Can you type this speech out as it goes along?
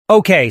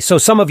Okay, so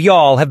some of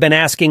y'all have been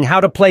asking how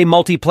to play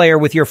multiplayer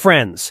with your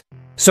friends.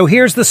 So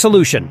here's the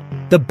solution.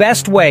 The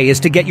best way is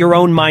to get your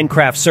own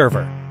Minecraft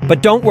server.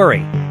 But don't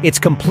worry, it's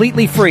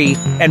completely free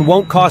and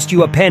won't cost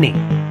you a penny.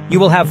 You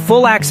will have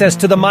full access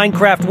to the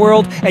Minecraft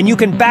world, and you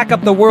can back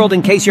up the world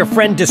in case your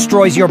friend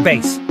destroys your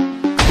base.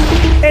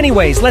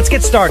 Anyways, let's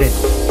get started.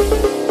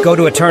 Go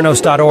to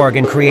Aternos.org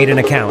and create an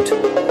account.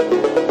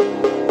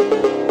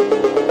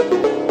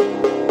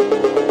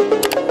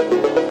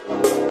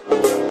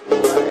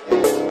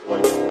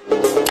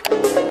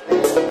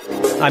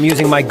 I'm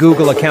using my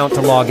Google account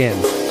to log in.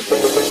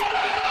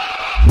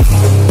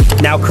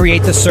 Now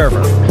create the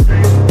server.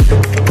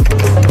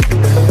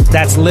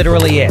 That's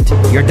literally it.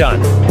 You're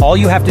done. All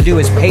you have to do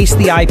is paste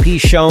the IP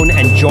shown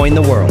and join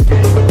the world.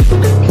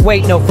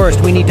 Wait, no,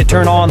 first we need to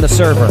turn on the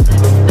server.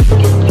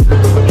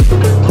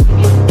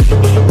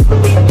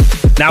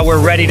 Now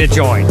we're ready to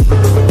join.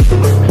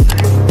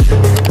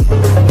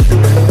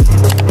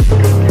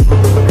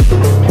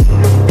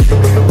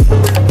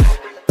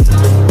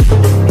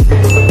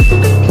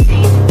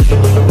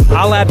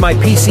 I'll add my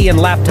PC and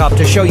laptop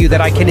to show you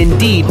that I can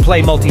indeed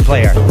play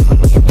multiplayer.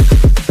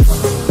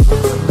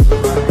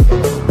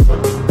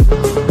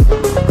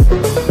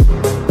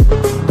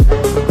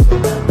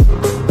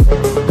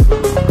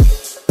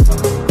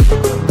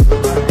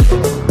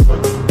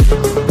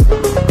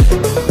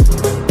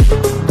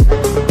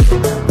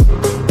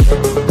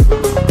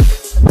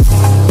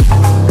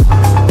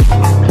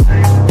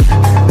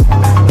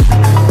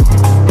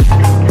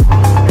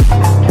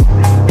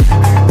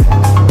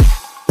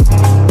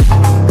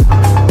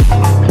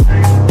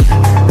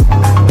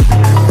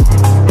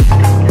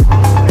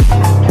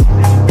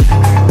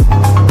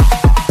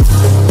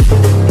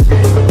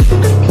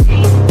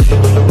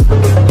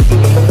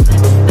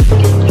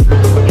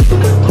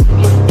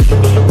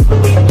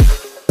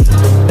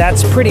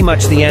 That's pretty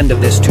much the end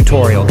of this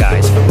tutorial,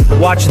 guys.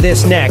 Watch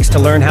this next to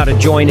learn how to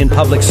join in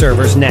public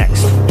servers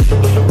next.